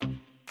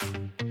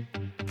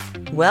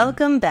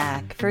Welcome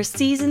back for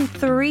Season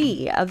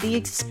 3 of the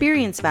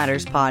Experience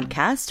Matters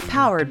podcast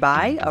powered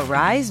by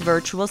Arise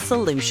Virtual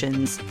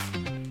Solutions.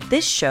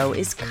 This show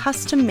is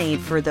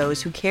custom-made for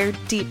those who care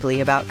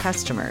deeply about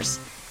customers.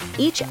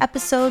 Each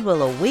episode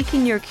will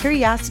awaken your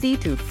curiosity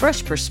through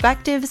fresh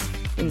perspectives,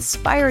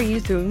 inspire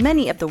you through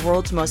many of the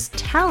world's most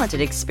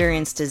talented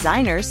experience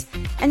designers,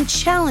 and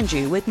challenge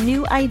you with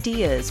new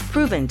ideas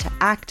proven to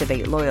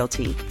activate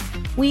loyalty.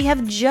 We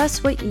have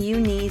just what you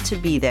need to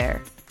be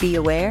there. Be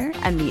aware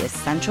and be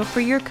essential for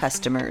your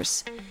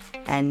customers.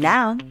 And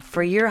now,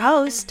 for your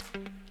host,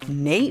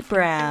 Nate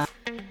Brown.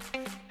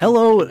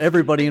 Hello,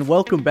 everybody, and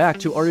welcome back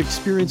to our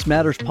Experience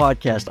Matters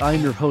podcast.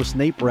 I'm your host,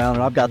 Nate Brown,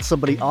 and I've got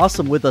somebody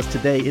awesome with us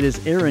today. It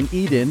is Aaron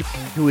Eden,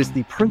 who is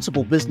the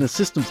Principal Business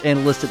Systems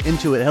Analyst at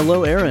Intuit.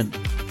 Hello, Aaron.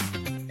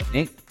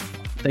 Hey,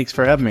 thanks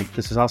for having me.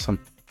 This is awesome.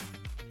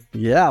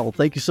 Yeah, well,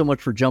 thank you so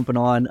much for jumping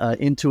on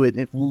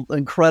Intuit.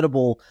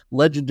 Incredible,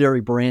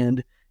 legendary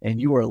brand. And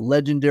you are a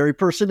legendary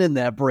person in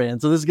that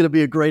brand. So this is going to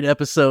be a great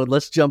episode.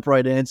 Let's jump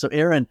right in. So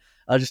Aaron,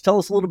 just tell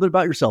us a little bit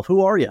about yourself.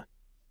 Who are you?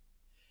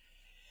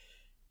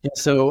 Yeah,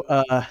 so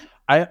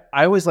I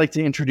always like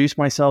to introduce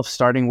myself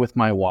starting with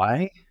my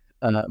why.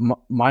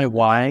 My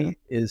why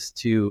is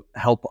to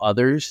help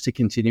others to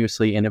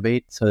continuously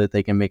innovate so that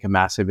they can make a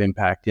massive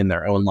impact in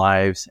their own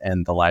lives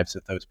and the lives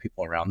of those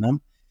people around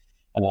them.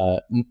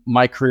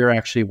 My career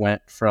actually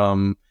went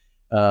from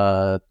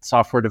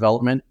software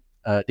development,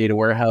 data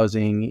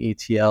warehousing,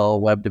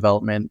 ETL, web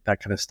development, that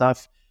kind of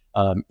stuff,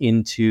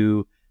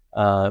 into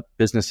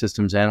business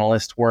systems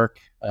analyst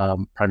work,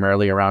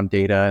 primarily around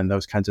data and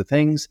those kinds of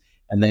things,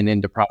 and then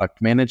into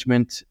product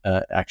management,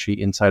 actually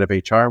inside of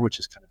HR, which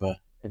is kind of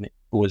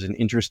was an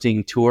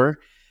interesting tour.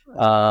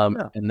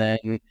 And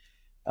then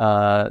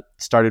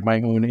started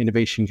my own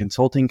innovation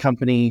consulting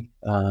company,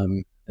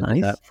 and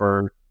did that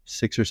for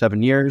 6 or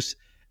 7 years.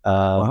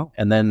 Wow.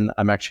 And then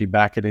I'm actually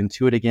back at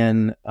Intuit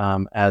again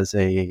as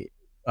a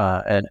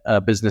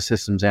business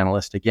systems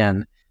analyst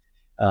again.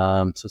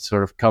 So it's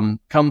sort of come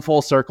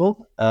full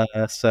circle.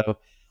 So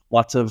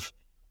lots of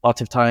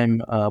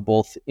time,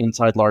 both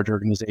inside large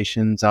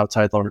organizations,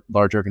 outside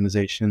large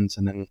organizations,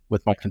 and then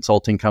with my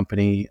consulting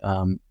company,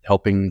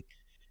 helping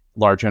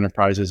large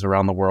enterprises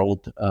around the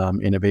world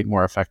innovate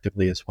more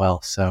effectively as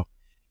well. So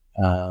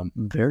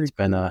it's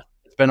been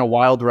a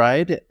wild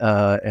ride,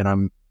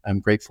 and I'm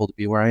grateful to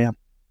be where I am.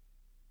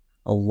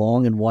 A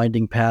long and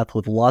winding path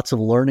with lots of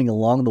learning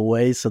along the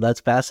way. So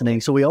that's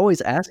fascinating. So we always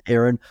ask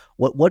Aaron,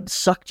 what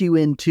sucked you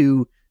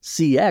into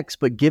CX?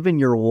 But given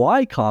your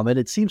why comment,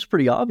 it seems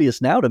pretty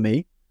obvious now to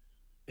me.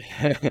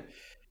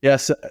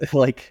 Yes,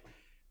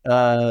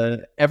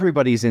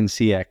 everybody's in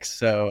CX.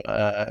 So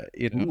I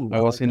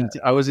was in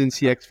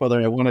CX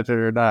whether I wanted it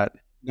or not.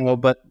 No,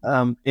 but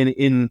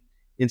in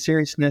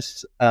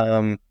seriousness,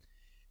 when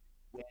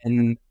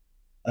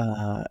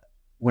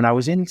I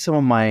was in some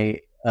of my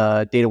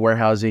data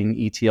warehousing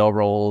ETL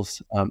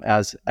roles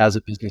as a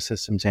business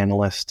systems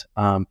analyst,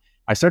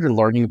 I started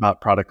learning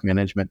about product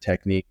management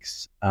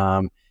techniques,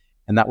 and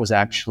that was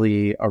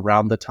actually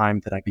around the time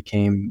that I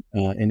became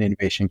an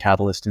innovation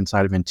catalyst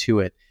inside of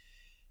Intuit.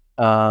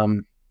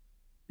 And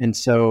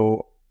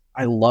so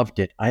I loved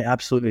it. I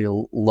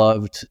absolutely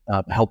loved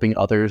helping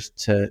others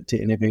to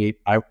innovate.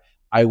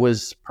 I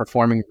was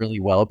performing really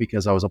well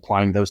because I was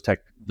applying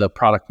the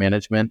product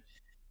management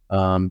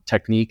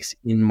techniques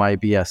in my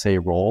BSA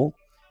role.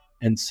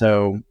 And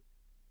so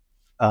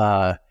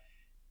I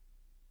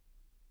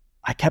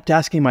kept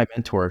asking my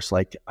mentors,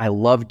 I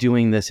love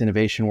doing this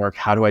innovation work.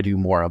 How do I do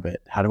more of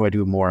it?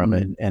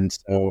 And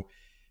so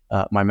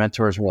my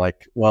mentors were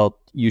like, well,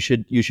 you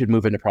should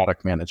move into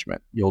product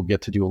management. You'll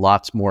get to do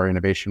lots more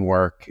innovation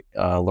work,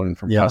 learn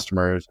from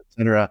customers, et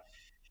cetera.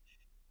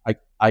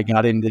 I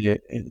got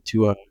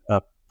into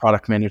a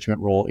product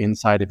management role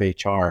inside of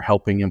HR,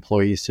 helping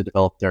employees to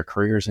develop their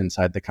careers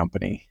inside the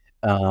company.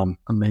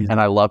 Amazing. And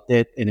I loved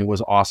it, and it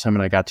was awesome,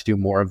 and I got to do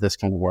more of this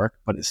kind of work,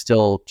 but it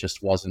still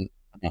just wasn't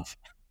enough.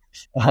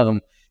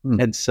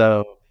 And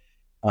so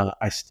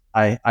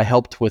I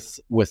helped with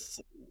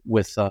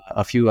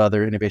a few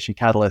other innovation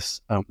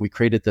catalysts. We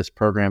created this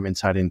program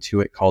inside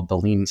Intuit called the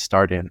Lean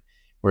Start-In,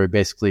 where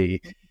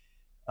basically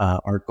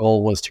our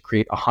goal was to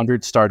create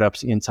 100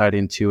 startups inside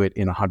Intuit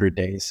in 100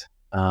 days.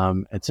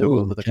 And so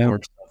over the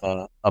course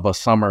of a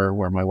summer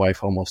where my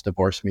wife almost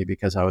divorced me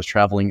because I was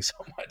traveling so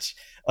much,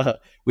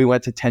 we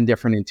went to 10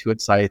 different Intuit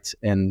sites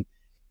and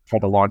tried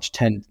to launch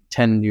 10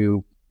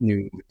 new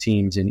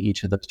teams in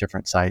each of those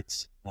different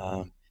sites.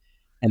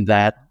 And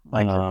that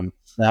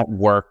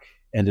work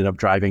ended up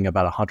driving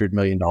about $100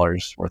 million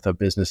worth of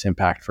business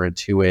impact for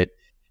Intuit,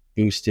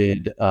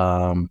 boosted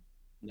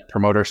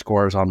promoter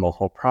scores on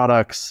multiple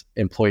products,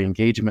 employee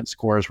engagement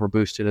scores were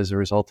boosted as a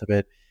result of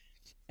it.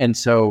 And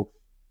so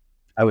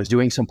I was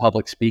doing some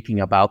public speaking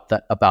about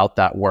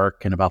that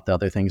work and about the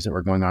other things that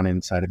were going on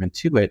inside of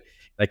Intuit.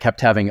 I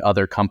kept having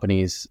other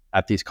companies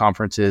at these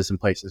conferences and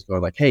places go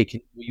like, hey,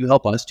 will you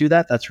help us do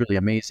that? That's really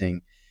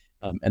amazing.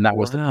 And that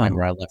was the time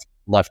where I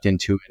left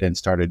Intuit and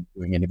started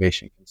doing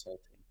innovation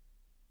consulting.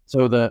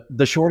 So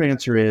the short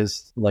answer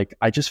is, like,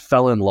 I just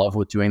fell in love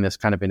with doing this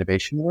kind of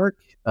innovation work,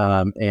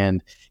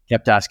 and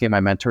kept asking my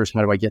mentors,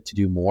 how do I get to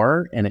do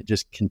more? And it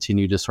just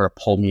continued to sort of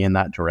pull me in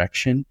that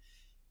direction.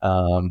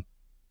 Um,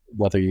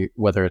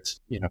 whether it's,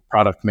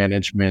 product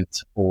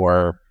management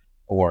or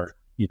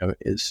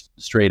is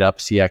straight up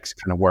CX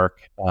kind of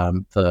work,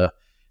 the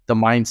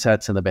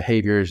mindsets and the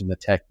behaviors and the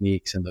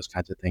techniques and those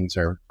kinds of things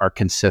are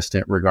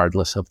consistent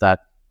regardless of that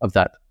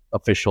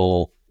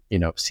official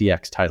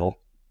CX title.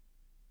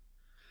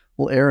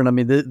 Well, Aaron, I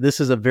mean, this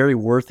is a very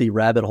worthy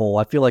rabbit hole.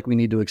 I feel like we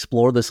need to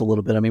explore this a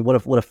little bit. I mean, what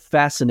a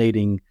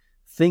fascinating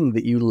thing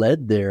that you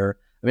led there.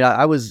 I mean,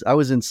 I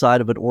was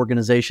inside of an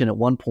organization at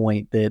one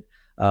point that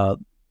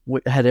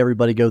had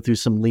everybody go through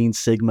some Lean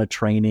Sigma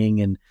training,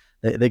 and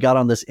they got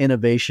on this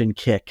innovation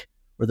kick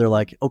where they're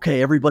like,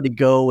 okay, everybody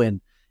go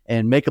and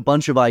make a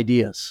bunch of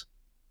ideas.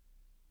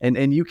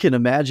 And you can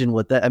imagine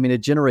what that, I mean, it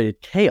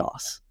generated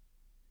chaos.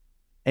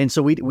 And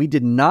so we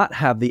did not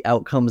have the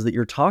outcomes that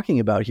you're talking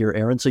about here,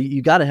 Aaron. So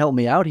you got to help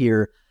me out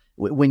here.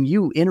 When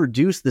you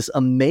introduce this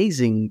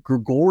amazing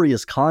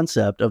gregarious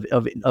concept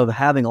of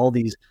having all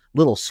these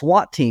little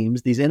SWAT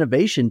teams, these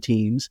innovation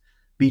teams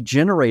be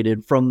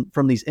generated from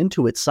these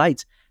Intuit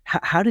sites,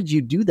 how did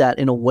you do that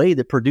in a way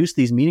that produced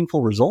these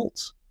meaningful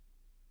results?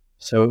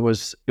 So it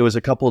was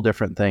a couple of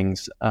different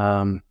things.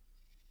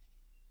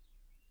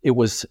 It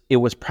was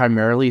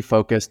primarily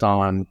focused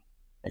on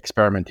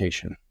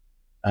experimentation.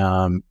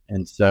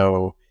 And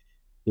so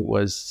it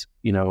was,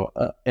 in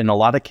a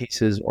lot of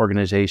cases,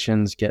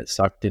 organizations get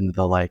sucked into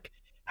the, like,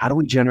 how do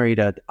we generate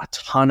a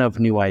ton of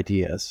new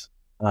ideas?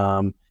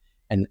 And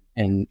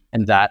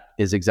that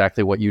is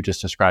exactly what you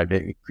just described.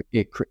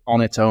 It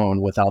on its own,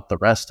 without the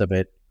rest of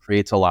it,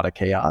 creates a lot of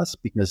chaos,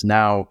 because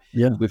now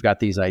we've got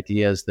these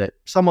ideas that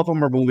some of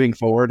them are moving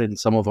forward and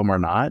some of them are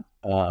not.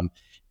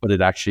 But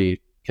it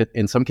actually,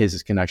 in some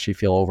cases, can actually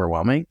feel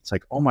overwhelming. It's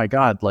like, oh my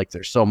God, like,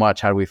 there's so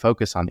much. How do we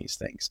focus on these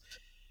things?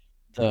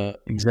 What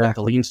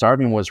the lean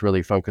starting was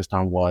really focused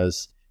on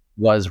was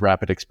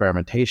rapid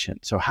experimentation.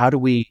 So how do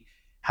we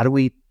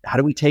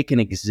take an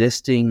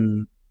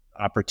existing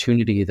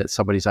opportunity that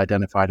somebody's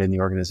identified in the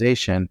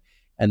organization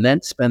and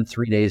then spend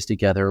 3 days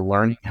together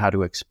learning how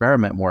to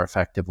experiment more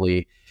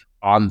effectively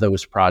on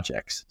those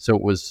projects? So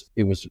it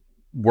was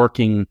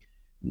working,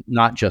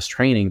 not just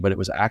training, but it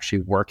was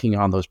actually working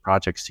on those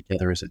projects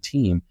together as a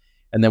team.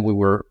 And then we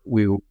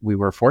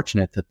were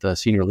fortunate that the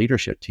senior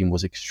leadership team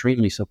was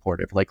extremely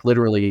supportive. Like,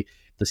 literally,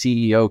 the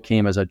CEO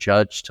came as a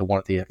judge to one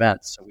of the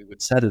events. So we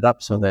would set it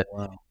up so that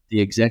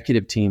the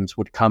executive teams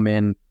would come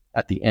in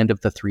at the end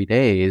of the 3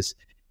 days,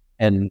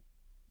 and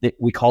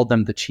we called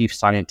them the chief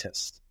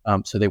scientists.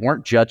 So they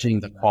weren't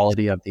judging the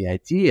quality of the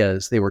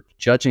ideas; they were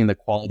judging the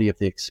quality of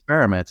the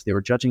experiments. They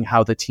were judging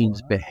how the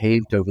teams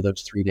behaved over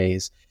those 3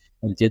 days,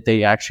 and did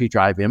they actually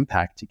drive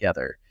impact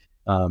together.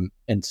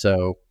 And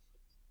so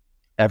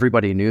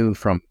everybody knew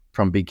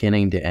from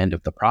beginning to end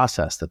of the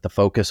process that the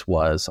focus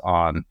was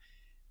on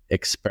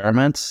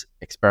experiments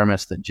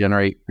that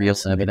generate real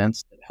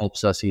evidence that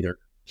helps us either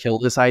kill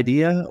this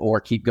idea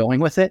or keep going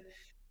with it.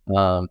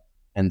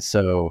 And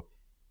so,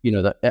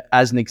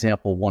 as an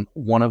example,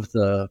 one of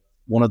the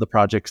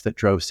projects that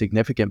drove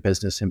significant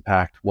business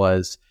impact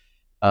was,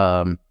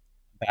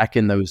 back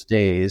in those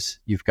days,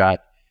 you've got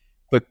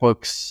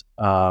QuickBooks,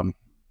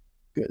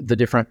 the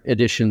different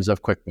editions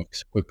of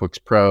QuickBooks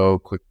Pro,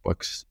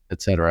 QuickBooks,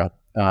 etc.,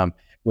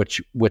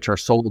 which are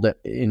sold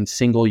in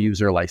single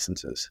user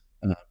licenses.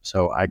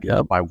 So I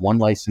buy one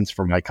license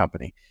for my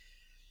company.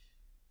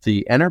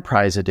 The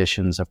enterprise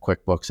editions of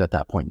QuickBooks at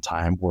that point in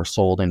time were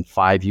sold in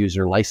 5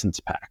 user license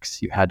packs.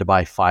 You had to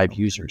buy 5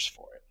 users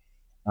for it.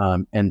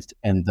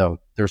 And though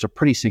there's a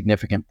pretty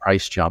significant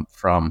price jump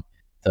from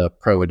the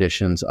Pro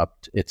editions up,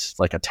 it's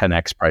like a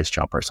 10x price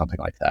jump or something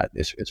like that.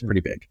 It's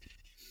pretty big.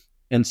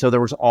 And so there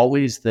was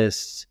always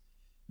this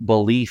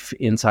belief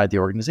inside the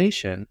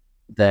organization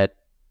that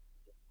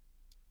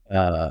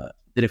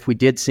if we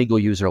did single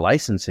user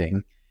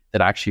licensing, that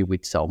actually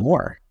we'd sell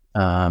more.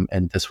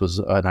 And this was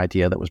an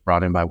idea that was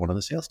brought in by one of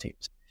the sales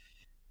teams.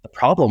 The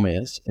problem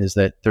is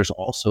that there's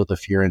also the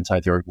fear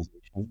inside the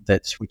organization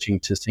that switching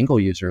to single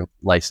user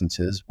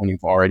licenses when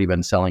you've already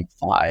been selling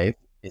 5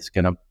 is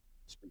going to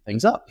screw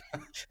things up.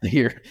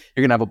 You're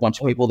going to have a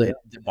bunch of people that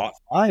bought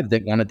 5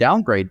 that want to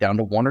downgrade down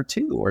to 1 or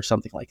 2 or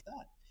something like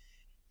that.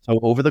 So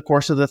over the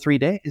course of the 3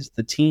 days,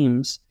 the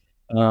teams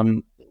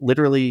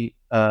literally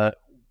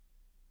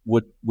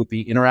would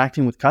be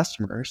interacting with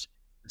customers.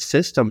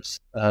 Systems,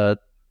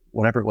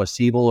 whatever it was,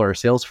 Siebel or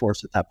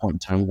Salesforce at that point in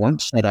time,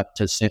 weren't set up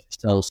to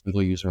sell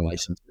single user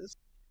licenses.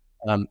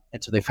 And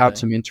so they found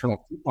some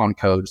internal coupon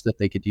codes that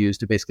they could use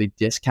to basically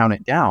discount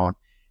it down,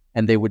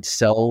 and they would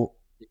sell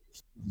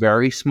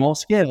very small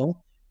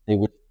scale.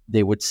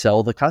 They would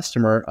sell the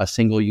customer a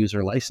single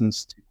user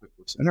license to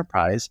QuickBooks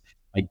Enterprise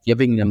by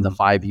giving them the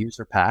 5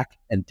 user pack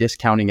and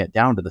discounting it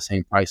down to the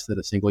same price that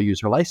a single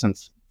user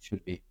license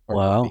should be.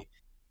 Wow.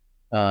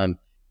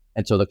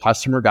 And so the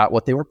customer got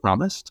what they were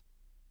promised.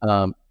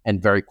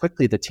 And very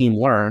quickly, the team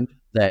learned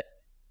that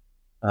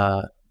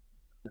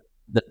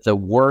that the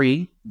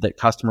worry that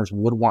customers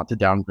would want to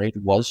downgrade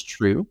was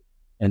true.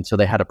 And so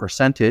they had a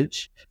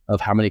percentage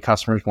of how many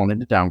customers wanted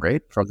to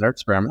downgrade from their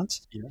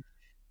experiments. Yeah.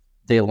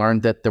 They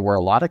learned that there were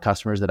a lot of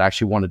customers that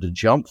actually wanted to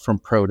jump from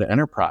pro to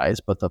enterprise,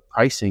 but the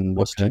pricing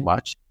was too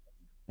much.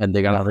 And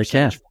they got a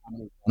percentage for how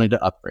many wanted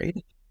to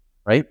upgrade,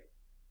 right?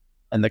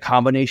 And the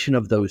combination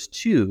of those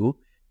two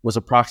was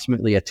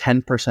approximately a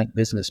 10%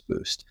 business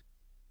boost.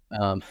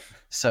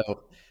 So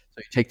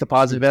you take the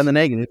positive and the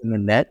negative, and the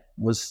net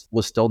was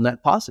still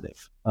net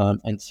positive.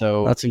 And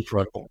so that's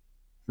incredible.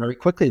 Very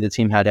quickly, the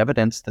team had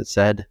evidence that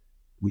said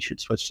we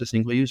should switch to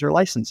single user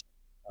licensing.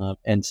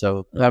 And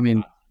so, I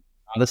mean,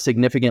 not a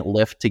significant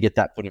lift to get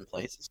that put in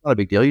place. It's not a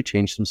big deal. You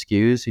change some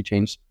SKUs, you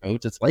change some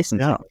codes, it's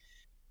licensing.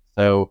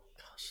 Yeah.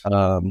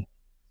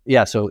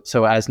 So,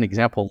 so as an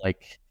example,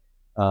 like,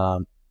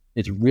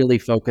 it's really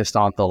focused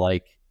on the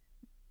like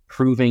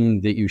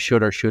proving that you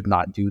should or should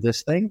not do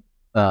this thing.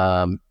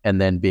 And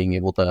then being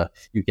able to,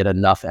 you get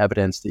enough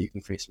evidence that you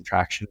can create some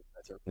traction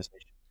with the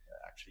organization to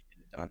actually get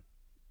it done.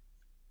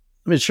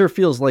 I mean, it sure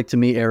feels like to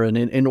me, Aaron,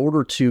 in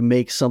order to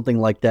make something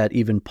like that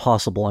even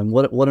possible, and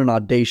what an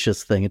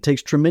audacious thing. It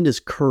takes tremendous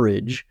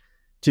courage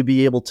to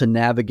be able to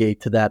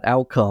navigate to that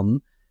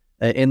outcome.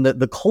 And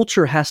the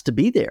culture has to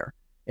be there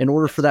in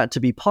order for that to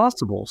be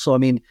possible. So, I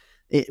mean,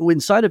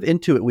 inside of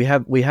Intuit,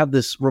 we have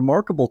this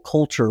remarkable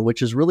culture,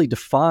 which is really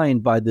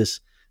defined by this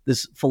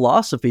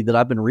philosophy that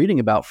I've been reading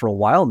about for a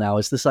while now,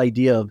 is this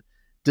idea of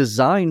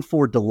design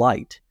for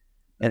delight.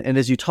 And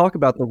as you talk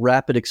about the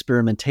rapid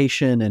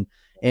experimentation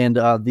and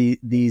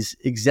these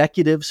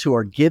executives who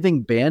are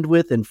giving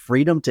bandwidth and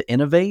freedom to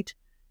innovate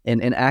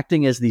and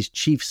acting as these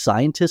chief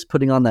scientists,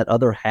 putting on that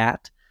other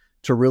hat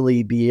to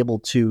really be able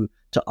to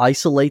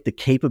isolate the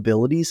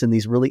capabilities in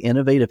these really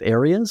innovative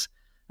areas.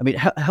 I mean,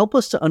 help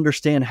us to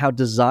understand how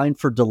design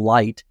for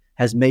delight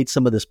has made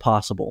some of this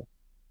possible.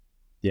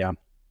 Yeah.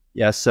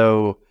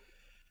 So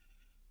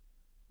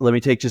let me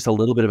take just a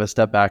little bit of a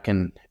step back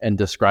and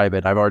describe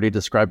it. I've already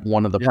described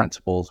one of the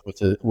principles,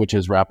 which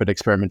is rapid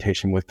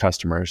experimentation with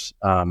customers.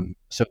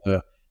 So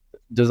the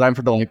design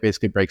for delight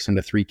basically breaks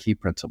into three key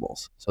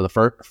principles. So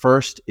the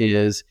first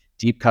is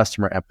deep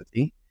customer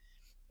empathy.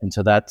 And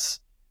so that's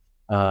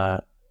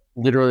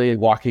literally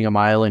walking a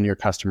mile in your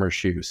customer's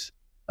shoes,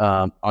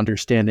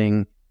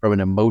 understanding from an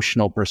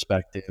emotional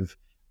perspective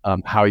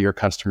how your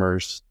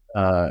customers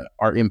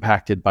are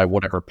impacted by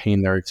whatever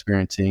pain they're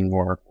experiencing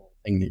or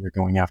thing that you're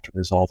going after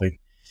resolving.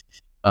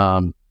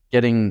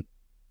 Getting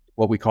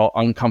what we call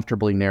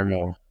uncomfortably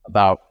narrow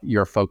about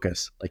your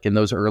focus. Like in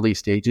those early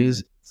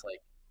stages, it's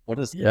like, what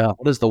does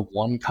the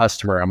one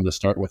customer I'm going to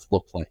start with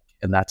look like?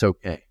 And that's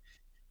okay.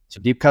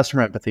 So deep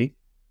customer empathy.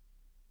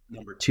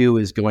 Number two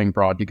is going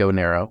broad to go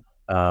narrow,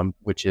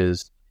 which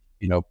is,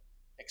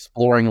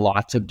 exploring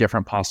lots of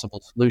different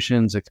possible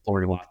solutions,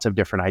 exploring lots of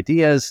different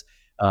ideas,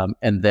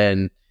 and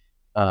then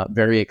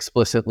very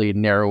explicitly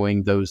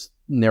narrowing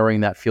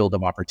that field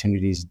of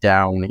opportunities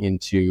down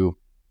into,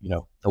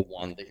 the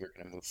one that you're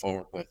going to move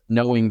forward with,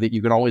 knowing that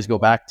you can always go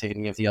back to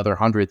any of the other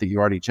 100 that you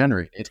already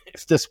generated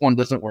if this one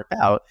doesn't work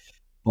out,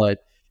 but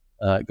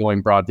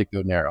going broad to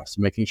go narrow.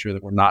 So making sure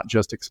that we're not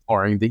just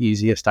exploring the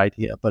easiest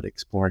idea, but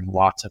exploring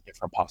lots of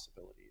different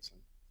possibilities,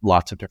 and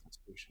lots of different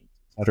solutions,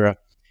 et cetera.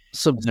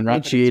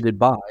 Substantiated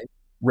by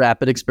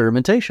rapid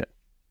experimentation.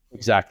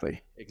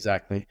 Exactly.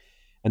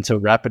 And so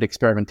rapid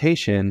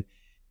experimentation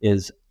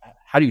is,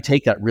 how do you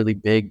take that really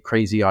big,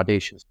 crazy,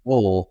 audacious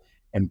goal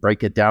and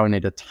break it down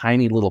into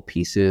tiny little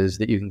pieces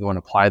that you can go and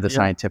apply the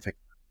scientific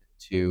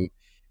to,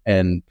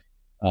 and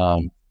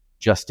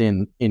just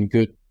in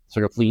good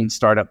sort of lean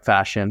startup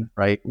fashion,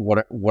 right?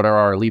 What are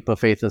our leap of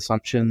faith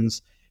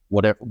assumptions?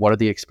 What are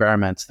the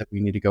experiments that we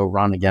need to go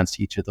run against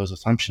each of those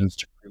assumptions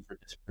to prove or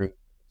disprove?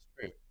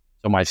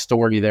 So my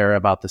story there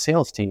about the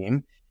sales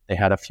team, they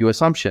had a few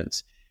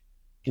assumptions.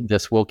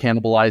 This will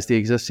cannibalize the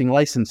existing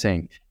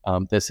licensing.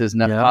 This is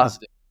net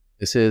positive.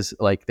 This is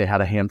like, they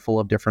had a handful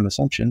of different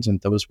assumptions, and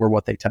those were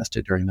what they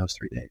tested during those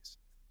 3 days.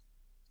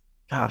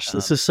 Gosh,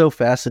 this is so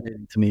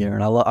fascinating to me,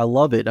 Aaron. I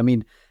love it. I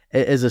mean,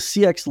 as a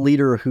CX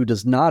leader who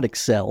does not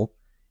excel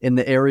in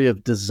the area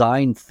of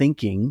design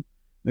thinking,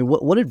 I mean,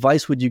 what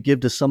advice would you give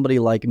to somebody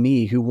like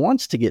me who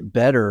wants to get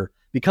better,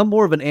 become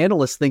more of an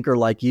analyst thinker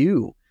like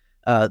you,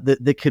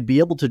 that could be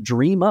able to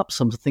dream up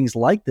some things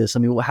like this? I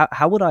mean,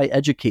 how would I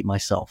educate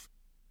myself?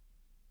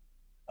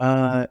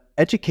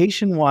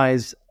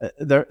 Education-wise,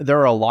 there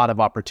are a lot of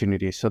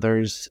opportunities. So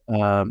there's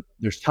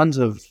tons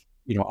of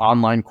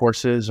online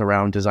courses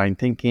around design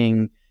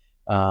thinking,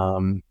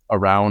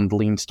 around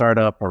lean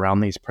startup, around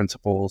these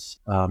principles.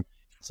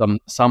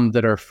 Some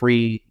that are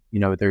free.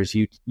 There's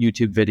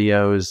YouTube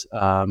videos,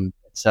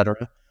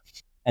 etc.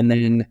 And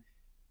then,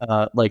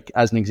 like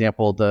as an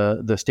example,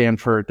 the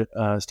Stanford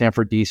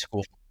D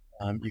School.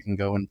 You can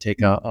go and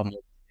take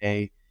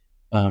a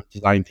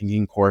design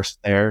thinking course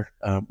there,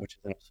 which is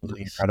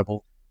absolutely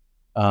incredible.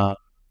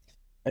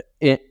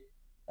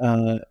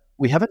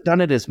 We haven't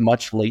done it as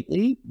much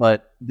lately,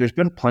 but there's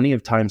been plenty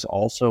of times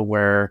also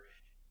where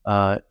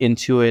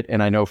Intuit,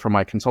 and I know from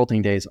my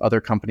consulting days,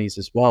 other companies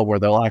as well, where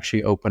they'll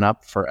actually open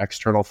up for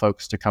external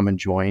folks to come and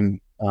join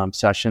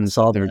sessions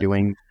that they're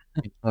doing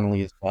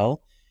internally as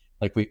well.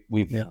 Like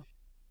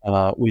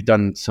we've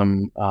done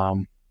some.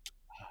 I'm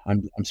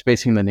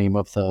spacing the name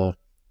of the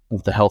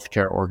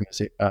healthcare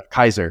organization,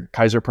 Kaiser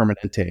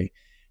Permanente.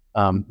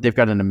 They've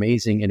got an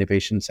amazing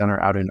innovation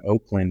center out in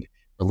Oakland.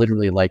 Where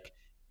literally, like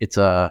it's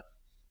you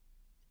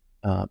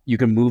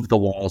can move the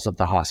walls of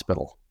the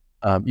hospital.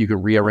 You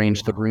can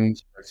rearrange the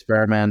rooms for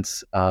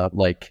experiments.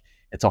 Like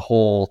it's a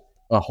whole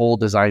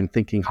design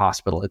thinking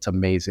hospital. It's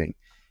amazing.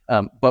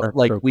 But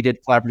like we did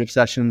collaborative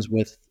sessions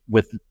with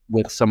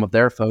some of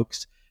their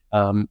folks,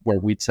 where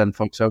we'd send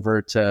folks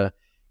over to,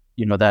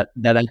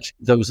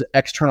 those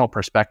external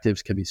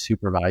perspectives can be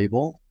super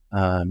valuable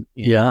in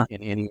any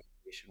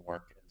innovation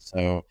work. And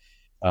so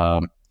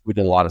we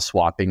did a lot of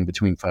swapping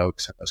between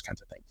folks and those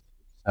kinds of things.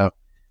 So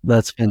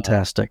that's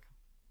fantastic.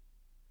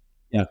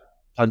 Yeah.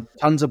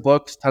 Tons of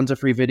books, tons of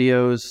free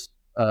videos,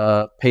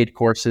 paid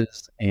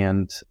courses,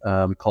 and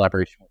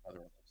collaboration with other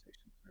organizations.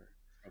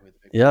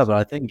 Yeah, but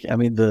I think,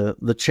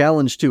 the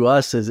challenge to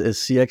us as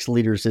CX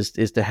leaders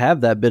is to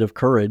have that bit of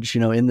courage,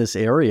 in this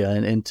area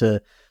and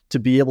to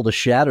be able to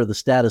shatter the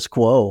status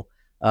quo,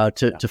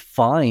 to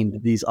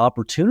find these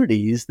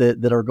opportunities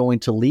that are going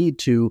to lead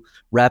to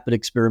rapid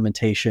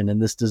experimentation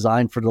and this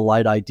design for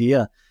delight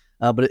idea.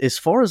 But as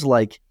far as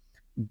like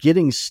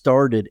getting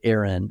started,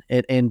 Aaron,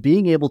 and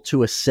being able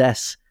to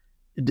assess,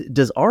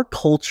 does our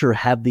culture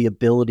have the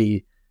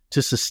ability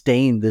to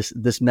sustain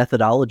this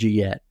methodology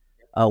yet?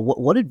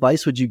 What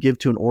advice would you give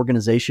to an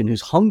organization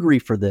who's hungry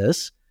for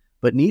this,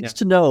 but needs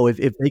to know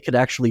if they could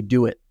actually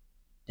do it?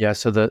 Yeah.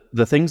 So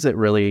the things that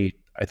really,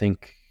 I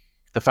think,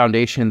 the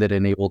foundation that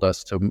enabled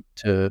us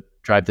to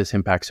drive this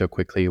impact so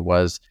quickly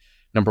was,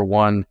 number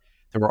one,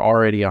 there were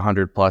already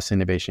 100 plus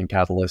innovation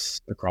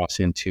catalysts across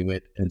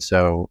Intuit. And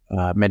so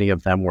many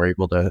of them were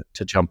able to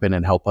jump in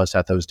and help us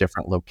at those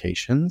different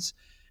locations.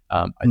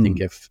 I think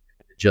if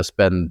it had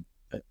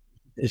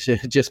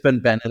just been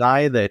Ben and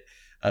I, that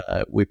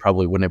we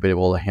probably wouldn't have been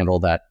able to handle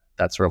that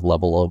sort of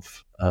level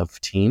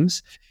of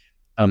teams.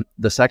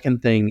 The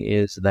second thing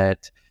is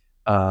that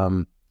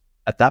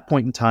at that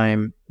point in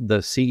time, the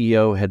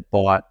CEO had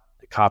bought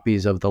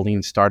copies of the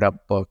Lean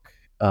Startup book,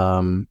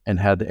 and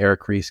had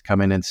Eric Ries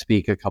come in and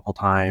speak a couple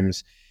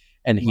times,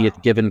 and he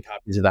had given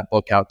copies of that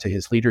book out to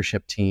his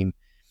leadership team,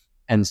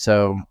 and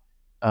so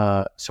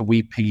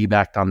we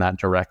piggybacked on that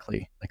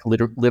directly. Like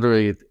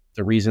literally,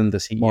 the reason the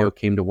CEO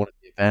came to one of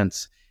the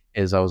events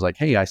is I was like,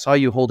 "Hey, I saw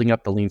you holding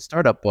up the Lean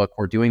Startup book.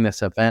 We're doing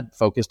this event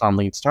focused on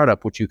Lean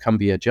Startup. Would you come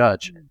be a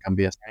judge, come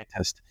be a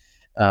scientist?"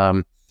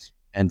 And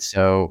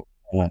so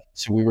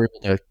we were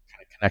able to kind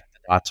of connect the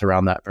dots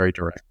around that very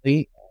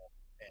directly.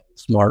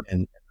 Smart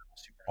and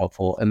super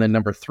helpful. And then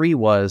number three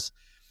was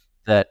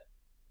that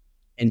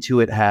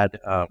Intuit had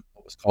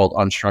what was called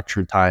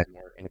unstructured time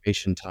or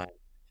innovation time,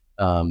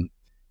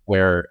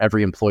 where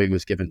every employee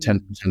was given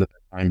 10% of their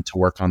time to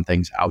work on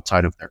things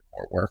outside of their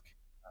core work.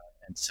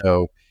 And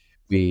so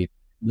we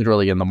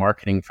literally, in the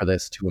marketing for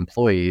this to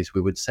employees,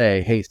 we would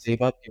say, "Hey,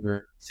 save up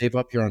your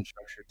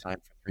unstructured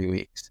time for 3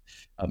 weeks,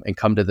 and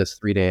come to this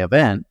 3-day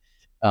event.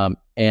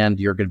 And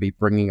you're going to be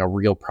bringing a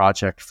real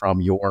project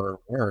from your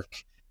work."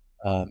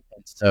 And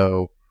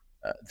so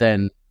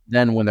then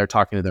when they're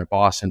talking to their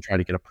boss and trying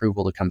to get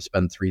approval to come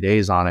spend 3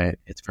 days on it,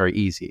 it's very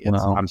easy.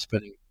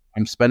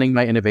 I'm spending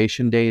my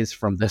innovation days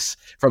from this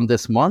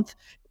month,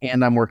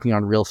 and I'm working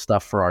on real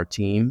stuff for our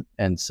team.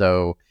 And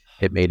so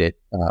it made it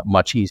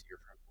much easier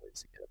for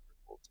employees to get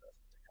approval to come.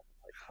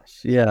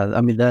 Yeah,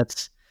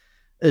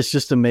 it's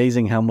just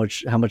amazing how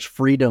much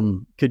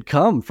freedom could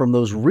come from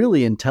those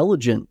really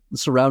intelligent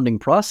surrounding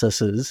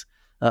processes.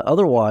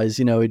 Otherwise,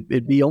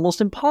 it'd be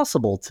almost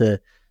impossible to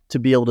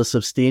be able to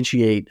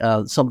substantiate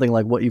something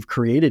like what you've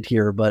created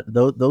here. But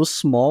those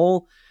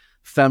small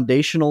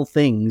foundational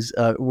things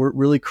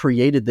really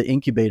created the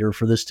incubator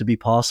for this to be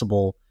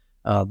possible.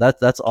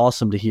 That's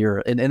awesome to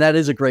hear. And that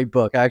is a great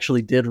book. I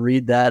actually did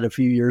read that a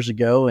few years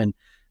ago, and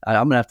I'm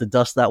going to have to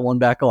dust that one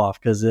back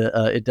off because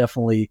it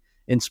definitely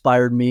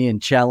inspired me and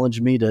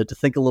challenged me to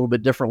think a little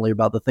bit differently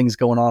about the things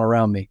going on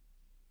around me.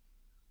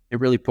 It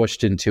really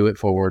pushed Intuit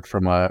forward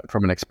from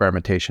an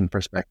experimentation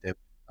perspective.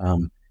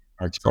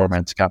 Our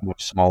experiments got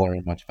much smaller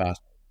and much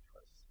faster,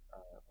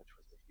 which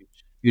was a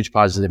huge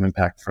positive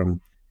impact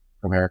from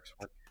Eric's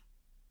work.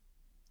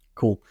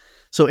 Cool.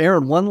 So,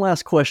 Aaron, one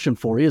last question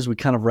for you as we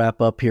kind of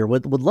wrap up here.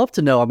 Would love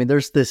to know,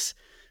 there's this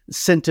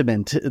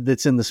sentiment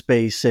that's in the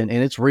space, and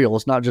it's real.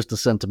 It's not just a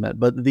sentiment,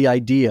 but the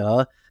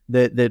idea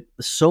that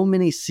so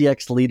many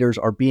CX leaders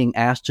are being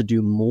asked to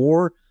do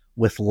more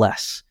with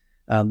less.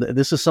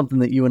 This is something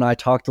that you and I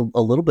talked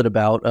a little bit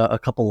about a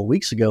couple of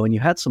weeks ago, and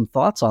you had some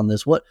thoughts on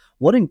this. What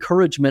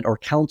encouragement or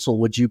counsel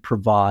would you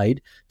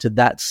provide to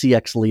that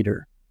CX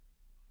leader?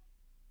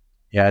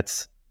 Yeah,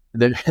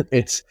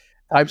 it's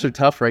times are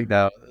tough right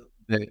now.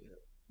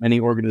 Many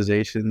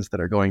organizations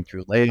that are going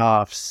through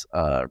layoffs,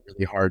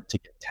 really hard to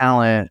get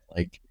talent.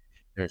 Like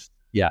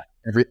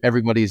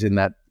everybody's in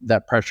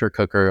that pressure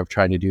cooker of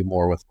trying to do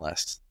more with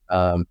less.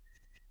 I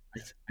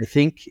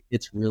think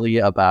it's really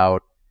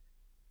about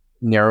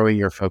narrowing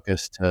your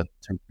focus to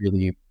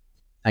really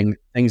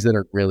things that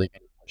are really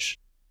going to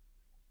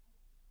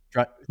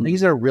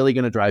things that are really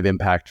going to drive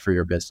impact for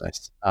your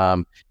business,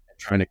 and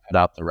trying to cut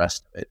out the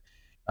rest of it.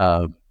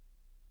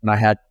 When I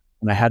had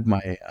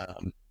my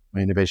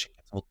innovation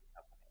consulting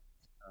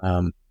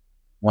company,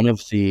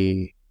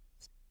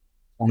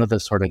 one of the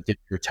sort of dip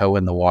your toe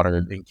in the water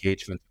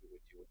engagements we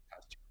would do with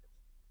customers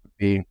would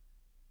be,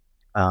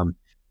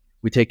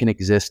 we take an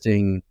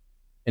existing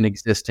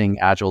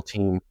agile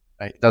team.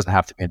 It doesn't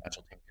have to be an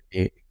agile team;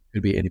 it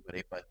could be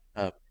anybody. But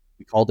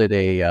we called it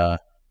a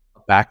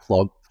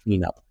backlog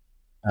cleanup.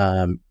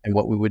 And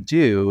what we would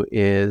do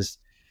is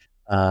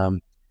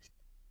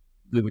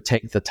we would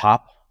take the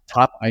top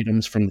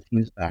items from the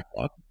team's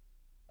backlog,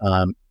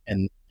 and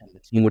the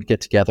team would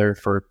get together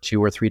for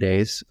 2 or 3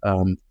 days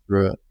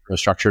through a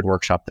structured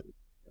workshop that we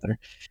did together.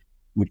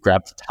 We'd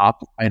grab the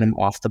top item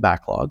off the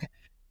backlog,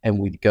 and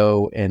we'd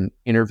go and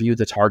interview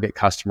the target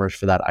customers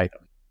for that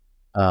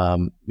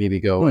item. Maybe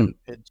go and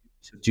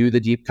do the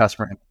deep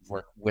customer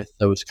work with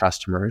those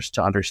customers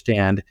to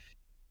understand,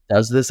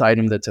 does this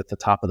item that's at the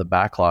top of the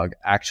backlog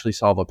actually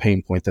solve a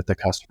pain point that the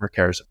customer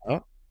cares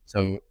about?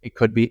 So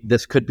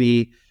this could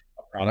be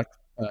a product,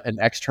 an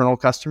external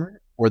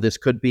customer, or this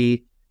could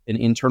be an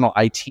internal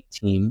IT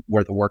team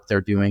where the work they're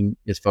doing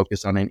is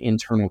focused on an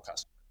internal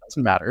customer. It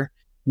doesn't matter.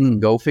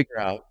 Go figure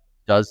out,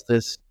 does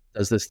this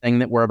thing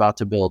that we're about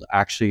to build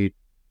actually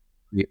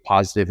create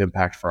positive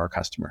impact for our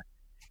customer?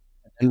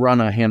 And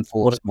run a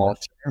handful of small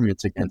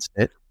experiments against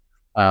it,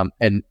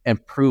 and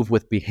prove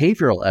with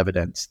behavioral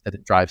evidence that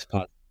it drives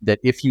positive. That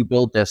if you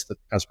build this, that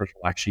the customers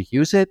will actually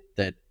use it,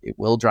 that it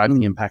will drive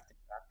the impact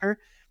factor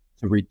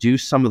to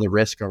reduce some of the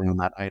risk around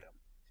that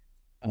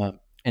item.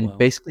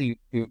 Basically,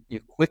 you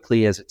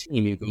quickly as a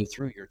team, you go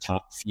through your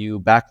top few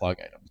backlog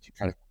items. You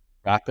try to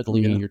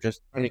rapidly, you're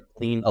just trying to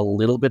clean a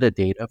little bit of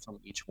data from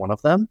each one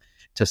of them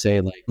to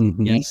say, like,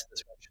 yes,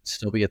 this one should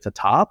still be at the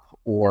top,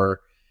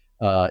 or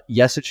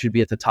yes, it should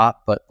be at the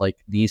top, but like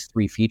these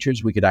 3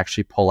 features we could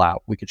actually pull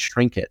out. We could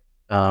shrink it.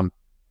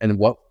 And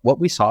what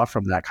we saw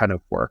from that kind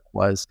of work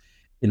was,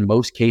 in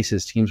most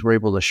cases, teams were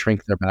able to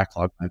shrink their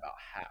backlog by about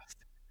half.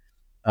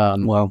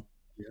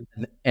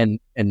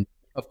 And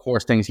of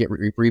course, things get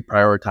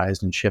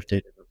reprioritized and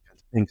shifted and those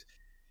kinds of things.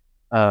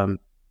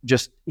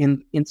 Just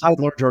inside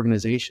large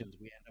organizations,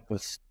 we end up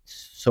with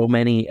so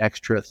many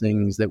extra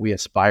things that we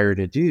aspire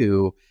to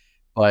do,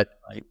 but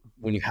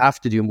when you have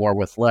to do more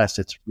with less,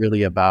 it's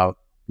really about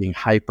being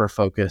hyper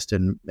focused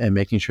and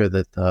making sure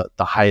that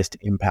the highest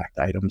impact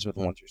items are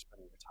the ones you're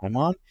spending your time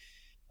on.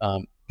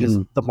 Because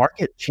the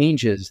market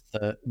changes,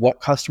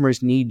 what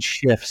customers need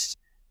shifts,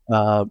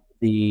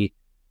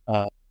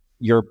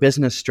 your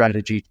business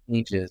strategy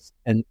changes,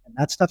 and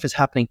that stuff is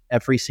happening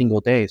every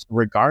single day. So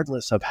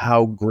regardless of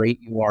how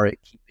great you are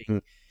at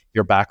keeping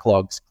your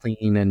backlogs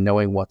clean and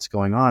knowing what's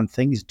going on,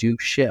 things do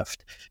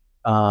shift.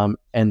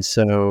 And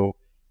so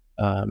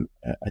I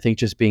think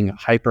just being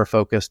hyper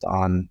focused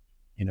on,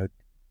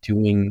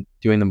 doing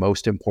the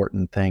most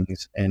important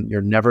things, and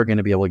you're never going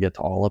to be able to get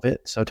to all of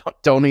it. So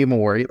don't even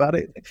worry about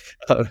it.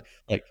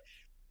 Like,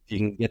 if you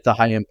can get the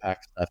high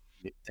impact stuff,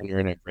 then you're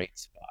in a great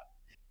spot.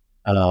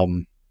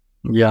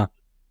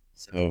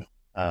 So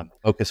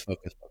focus.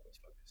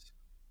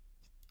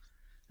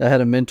 I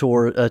had a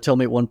mentor tell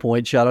me at one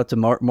point, shout out to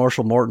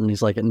Marshall Martin.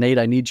 He's like, Nate,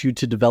 I need you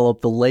to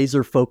develop the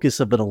laser focus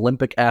of an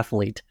Olympic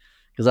athlete,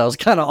 because I was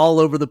kind of all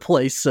over the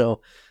place.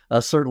 So I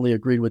certainly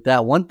agreed with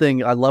that. One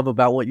thing I love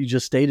about what you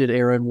just stated,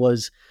 Aaron,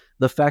 was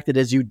the fact that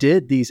as you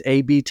did these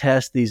A/B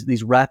tests,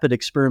 these rapid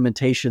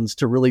experimentations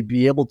to really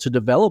be able to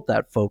develop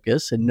that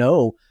focus and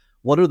know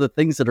what are the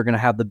things that are going to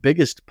have the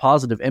biggest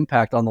positive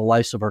impact on the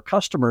lives of our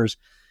customers,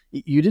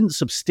 you didn't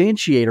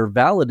substantiate or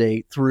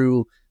validate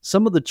through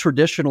some of the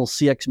traditional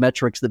CX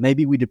metrics that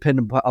maybe we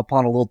depend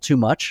upon a little too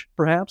much,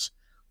 perhaps.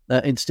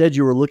 Instead,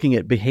 you were looking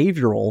at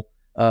behavioral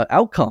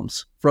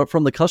outcomes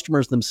from the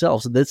customers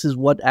themselves. This is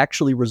what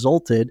actually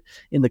resulted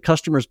in the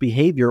customer's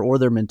behavior or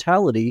their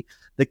mentality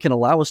that can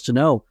allow us to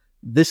know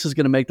this is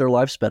going to make their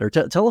lives better.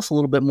 Tell us a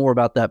little bit more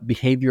about that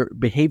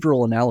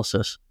behavioral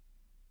analysis.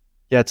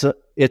 Yeah,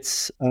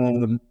 it's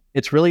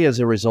really as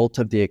a result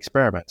of the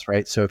experiments,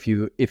 right? So if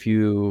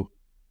you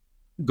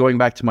going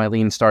back to my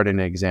lean starting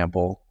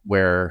example,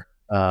 where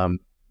the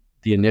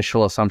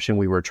initial assumption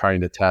we were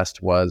trying to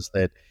test was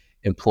that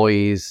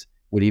employees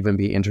would even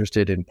be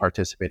interested in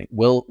participating.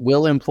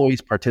 Will employees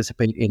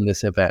participate in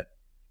this event,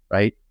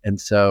 right? And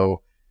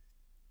so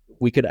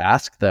we could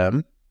ask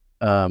them,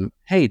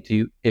 hey,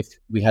 if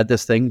we had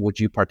this thing, would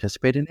you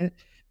participate in it?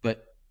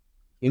 But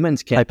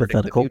humans can't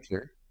predict the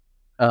future.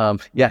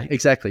 Yeah,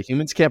 exactly.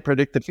 Humans can't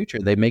predict the future.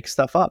 They make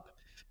stuff up.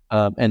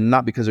 And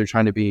not because they're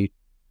trying to be,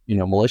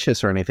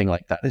 malicious or anything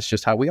like that. It's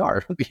just how we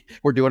are.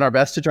 We're doing our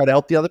best to try to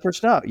help the other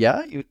person out.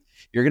 Yeah,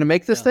 you're going to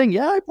make this thing.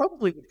 Yeah, I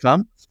probably would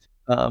come.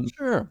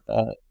 Sure.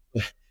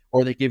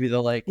 Or they give you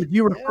the like, would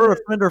you refer a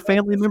friend or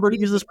family member to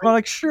use this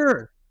product?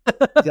 Sure.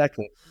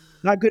 Exactly.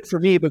 not good for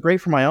me, but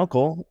great for my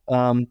uncle.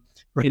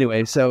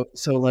 Anyway, so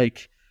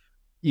like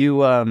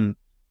you,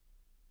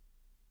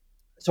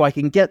 so I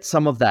can get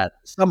some of that,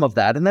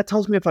 and that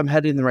tells me if I'm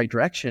headed in the right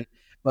direction.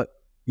 But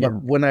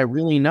when I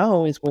really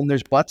know is when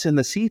there's butts in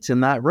the seats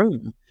in that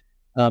room,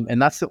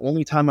 and that's the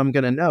only time I'm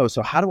going to know.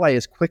 So how do I,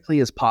 as quickly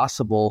as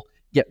possible,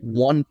 get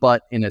one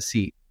butt in a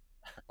seat?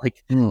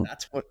 Like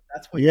that's what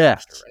you're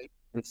after, right?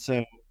 And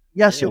so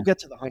yes, you'll get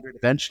to the 100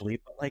 eventually,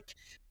 but like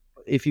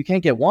if you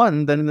can't get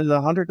one, then the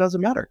 100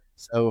 doesn't matter.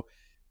 So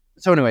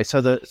anyway,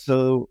 so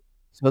the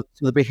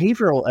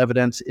behavioral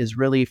evidence is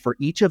really for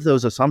each of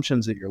those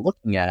assumptions that you're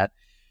looking at,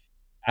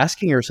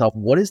 asking yourself,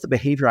 what is the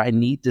behavior I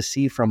need to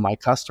see from my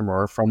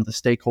customer or from the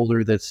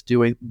stakeholder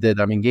that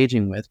I'm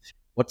engaging with?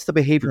 What's the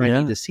behavior I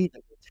need to see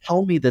that will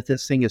tell me that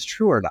this thing is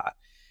true or not?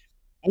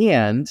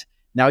 And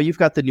now you've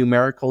got the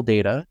numerical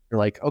data. You're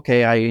like,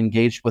 okay, I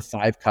engaged with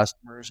 5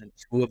 customers and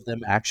 2 of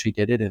them actually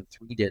did it and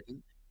 3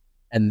 didn't.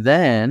 And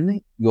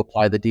then you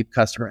apply the deep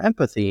customer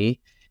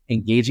empathy,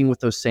 engaging with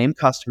those same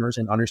customers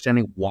and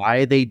understanding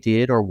why they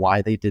did or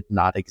why they did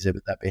not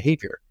exhibit that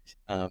behavior.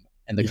 And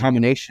the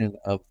combination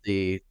of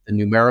the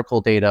numerical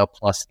data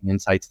plus the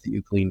insights that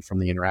you glean from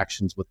the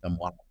interactions with them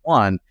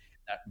one-on-one,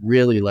 that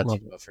really lets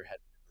you know if you're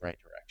heading in the right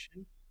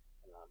direction.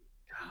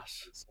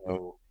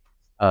 So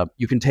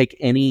you can take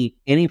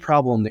any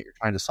problem that you're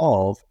trying to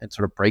solve and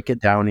sort of break it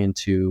down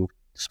into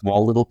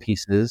small little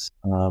pieces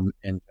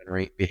and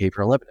generate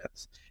behavioral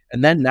evidence.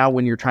 And then now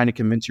when you're trying to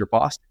convince your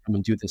boss to come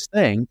and do this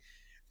thing,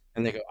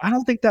 and they go, I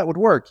don't think that would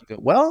work. You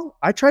go, well,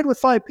 I tried with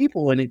 5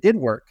 people and it did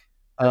work.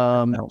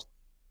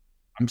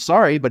 I'm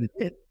sorry, but it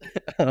did.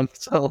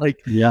 So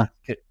like,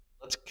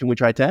 can we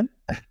try 10?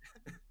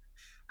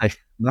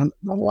 Not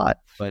a lot,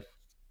 but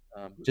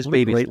just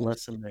baby. Great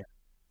lesson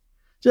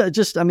there.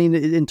 Just, I mean,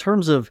 in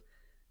terms of,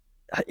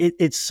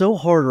 it's so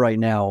hard right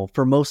now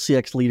for most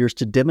CX leaders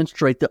to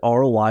demonstrate the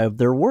ROI of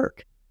their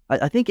work.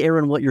 I think,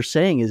 Aaron, what you're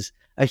saying is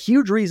a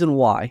huge reason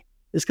why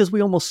is because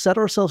we almost set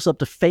ourselves up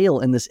to fail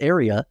in this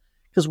area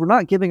because we're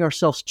not giving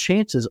ourselves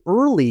chances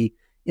early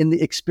in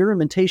the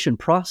experimentation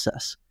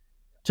process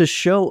to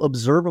show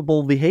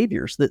observable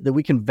behaviors that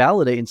we can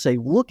validate and say,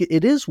 look,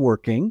 it is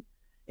working.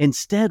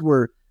 Instead,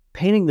 we're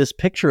painting this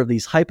picture of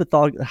these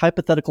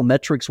hypothetical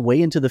metrics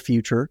way into the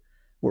future.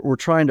 We're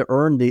trying to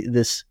earn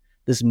this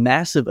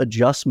massive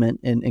adjustment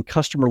in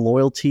customer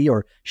loyalty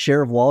or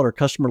share of wallet or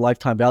customer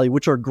lifetime value,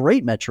 which are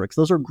great metrics.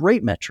 Those are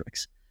great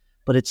metrics.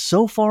 But it's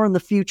so far in the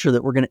future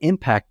that we're going to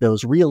impact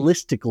those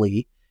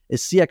realistically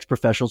as CX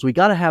professionals. We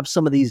got to have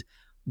some of these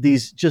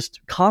just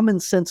common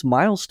sense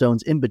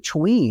milestones in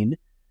between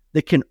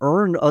that can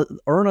earn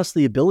us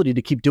the ability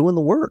to keep doing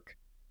the work.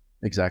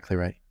 Exactly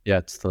right. Yeah,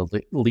 it's the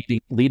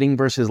leading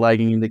versus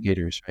lagging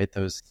indicators, right?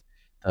 Those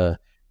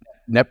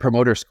net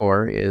promoter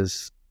score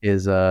is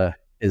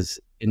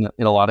in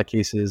a lot of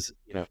cases,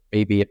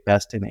 maybe at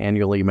best an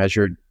annually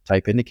measured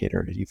type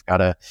indicator. You've got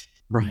to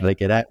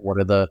get at what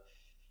are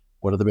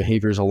the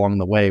behaviors along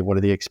the way, what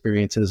are the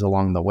experiences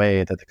along the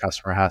way that the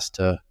customer has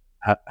to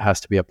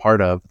be a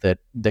part of that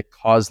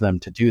cause them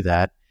to do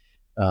that.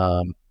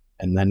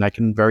 And then I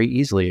can very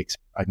easily,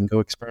 I can go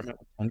experiment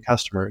with 10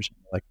 customers.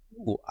 Like,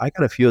 ooh, I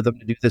got a few of them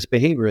to do this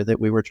behavior that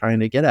we were trying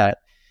to get at.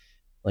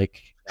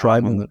 Like, try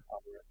them on the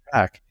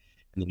track.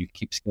 And then you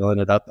keep scaling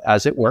it up.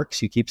 As it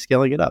works, you keep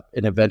scaling it up.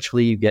 And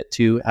eventually you get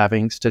to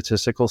having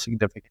statistical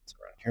significance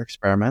around your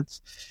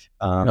experiments.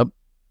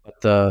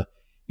 But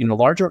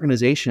large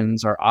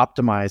organizations are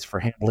optimized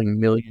for handling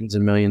millions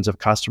and millions of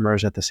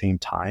customers at the same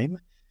time.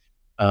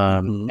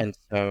 And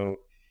so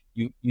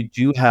you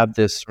do have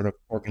this sort of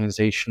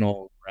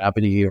organizational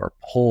gravity or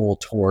pull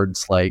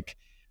towards like,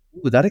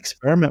 ooh, that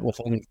experiment with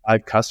only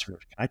 5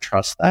 customers. Can I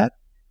trust that?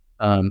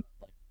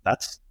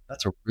 That's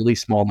a really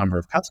small number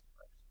of customers.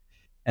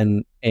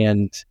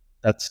 And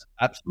that's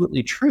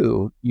absolutely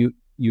true.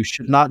 You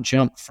should not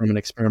jump from an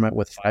experiment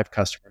with 5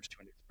 customers to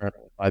an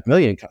experiment with 5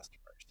 million customers.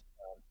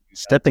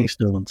 Stepping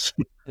stones.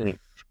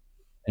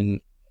 And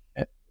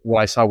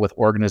what I saw with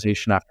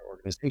organization after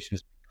organization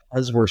is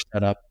because we're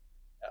set up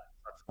at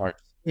such large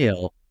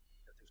scale,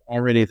 there's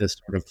already this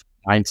sort of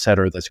mindset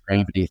or this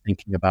gravity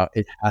thinking about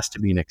it has to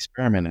be an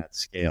experiment at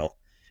scale.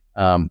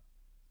 But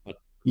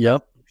you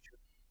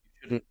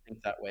shouldn't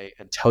think that way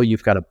until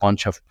you've got a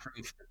bunch of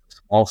proof that the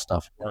small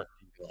stuff works.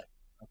 You're like,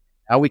 okay,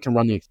 now we can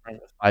run the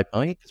experiment with 5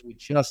 million because we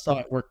just saw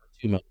it work with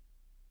 2 million.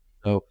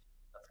 So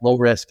that's low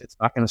risk. It's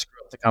not going to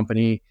screw up the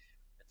company,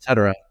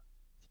 etc.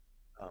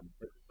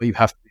 But you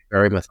have to be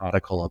very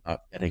methodical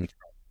about getting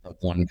from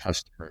the 1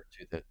 customer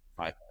to the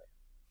 5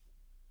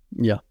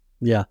 million.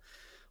 Yeah.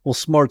 Well,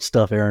 smart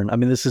stuff, Aaron. I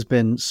mean, this has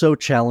been so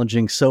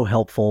challenging, so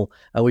helpful.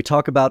 We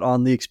talk about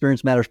on the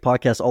Experience Matters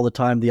podcast all the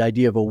time, the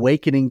idea of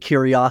awakening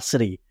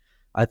curiosity.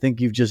 I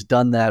think you've just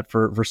done that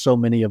for so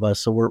many of us.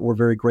 So we're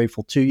very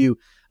grateful to you.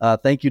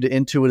 Thank you to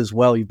Intuit as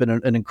well. You've been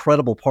an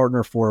incredible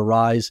partner for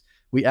Arise.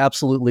 We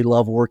absolutely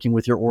love working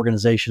with your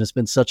organization. It's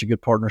been such a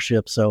good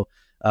partnership. So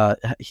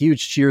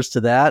huge cheers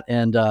to that.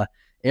 And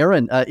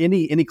Aaron,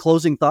 any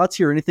closing thoughts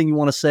here? Anything you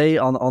want to say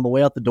on the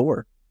way out the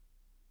door?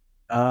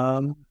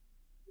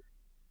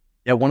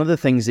 Yeah, one of the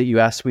things that you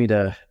asked me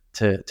to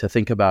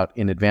think about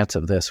in advance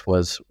of this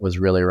was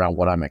really around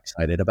what I'm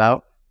excited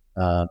about,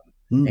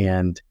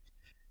 and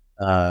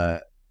uh,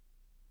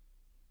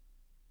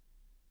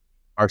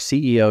 our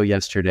CEO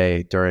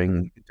yesterday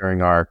during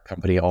our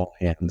company all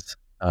hands,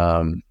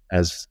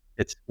 as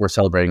we're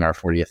celebrating our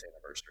 40th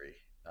anniversary,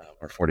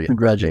 our 40th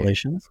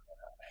Congratulations. birthday.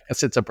 I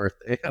guess it's a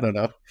birthday. I don't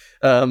know.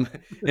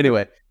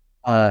 Anyway,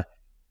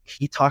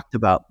 he talked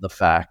about the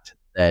fact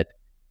that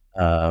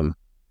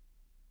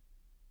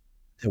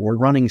that we're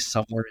running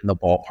somewhere in the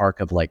ballpark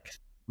of like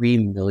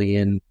 3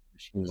 million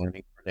machine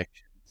learning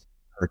predictions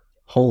per day.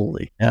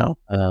 Holy cow.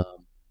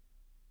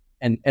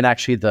 And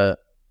actually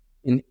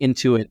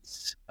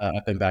Intuit's,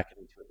 I've been back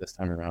in Intuit this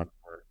time around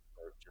for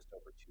just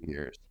over 2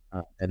 years.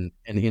 And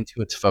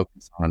Intuit's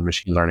focus on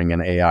machine learning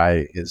and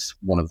AI is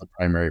one of the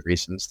primary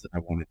reasons that I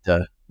wanted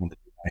to be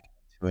back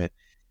into it.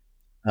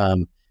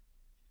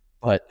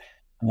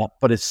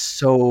 But it's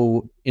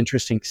so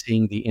interesting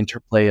seeing the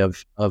interplay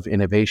of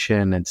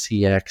innovation and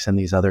CX and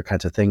these other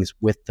kinds of things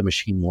with the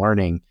machine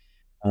learning.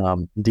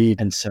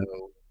 Indeed. And so,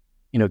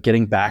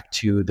 getting back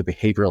to the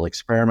behavioral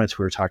experiments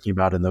we were talking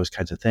about and those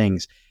kinds of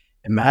things,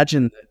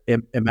 imagine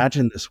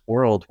this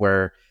world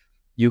where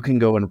you can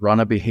go and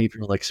run a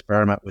behavioral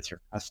experiment with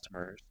your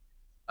customers,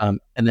 and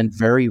then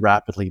very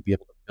rapidly be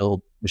able to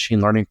build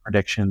machine learning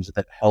predictions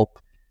that help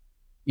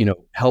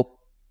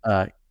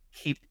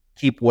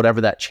keep whatever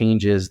that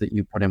change is that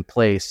you put in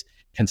place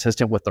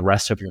consistent with the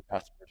rest of your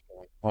customers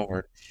going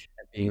forward,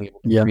 and being able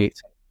to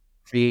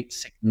create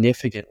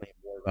significantly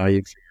more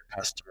value for your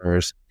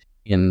customers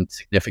in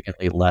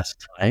significantly less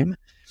time.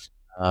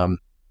 So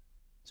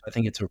I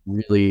think it's a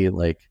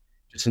really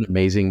just an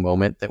amazing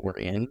moment that we're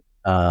in.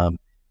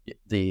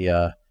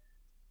 The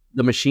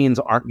machines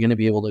aren't going to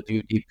be able to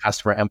do deep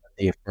customer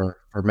empathy for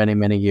many,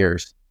 many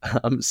years.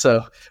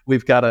 So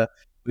we've got an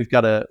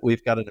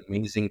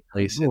amazing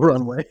place in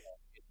runway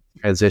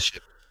transition.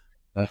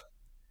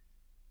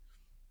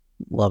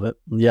 Love it.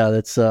 Yeah,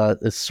 it's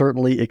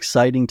certainly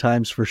exciting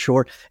times for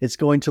sure. It's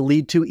going to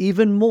lead to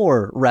even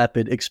more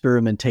rapid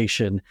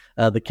experimentation,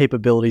 the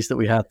capabilities that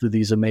we have through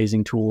these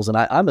amazing tools. And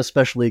I'm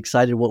especially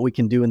excited what we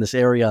can do in this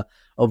area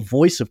of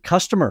voice of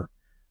customer,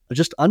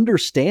 just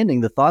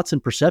understanding the thoughts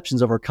and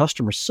perceptions of our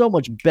customers so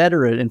much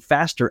better and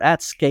faster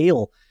at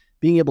scale,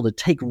 being able to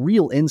take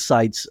real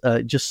insights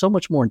just so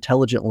much more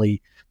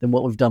intelligently than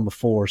what we've done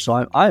before.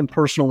 So I'm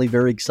personally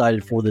very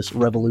excited for this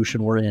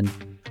revolution we're in.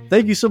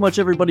 Thank you so much,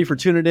 everybody, for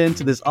tuning in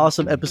to this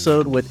awesome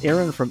episode with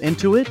Aaron from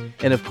Intuit.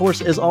 And of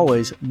course, as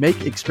always,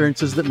 make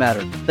experiences that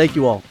matter. Thank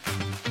you all.